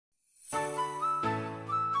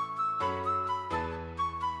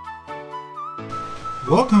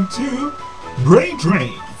Welcome to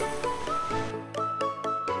Braintrain.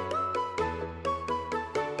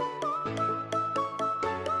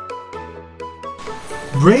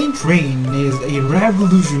 Braintrain is a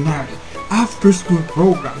revolutionary after-school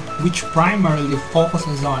program which primarily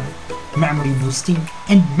focuses on memory boosting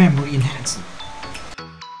and memory enhancing.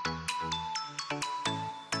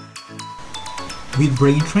 With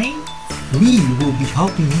Braintrain, we will be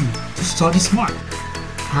helping you to study smart.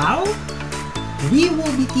 How? We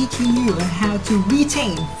will be teaching you on how to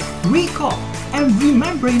retain, recall, and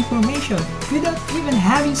remember information without even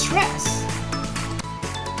having stress.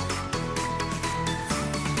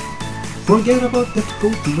 Forget about that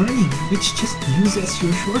rote learning which just uses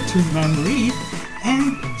your short-term memory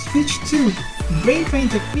and switch to Braintrain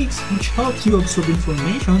techniques which helps you absorb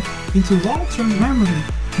information into long-term memory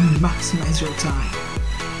and maximize your time.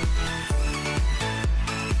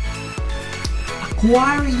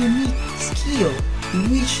 Acquire a unique skill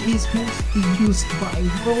which is mostly used by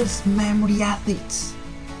world's memory athletes.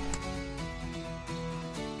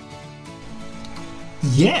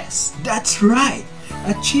 Yes, that's right!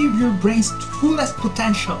 Achieve your brain's fullest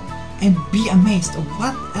potential and be amazed at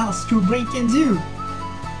what else your brain can do.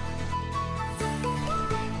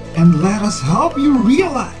 And let us help you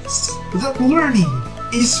realize that learning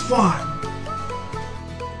is fun.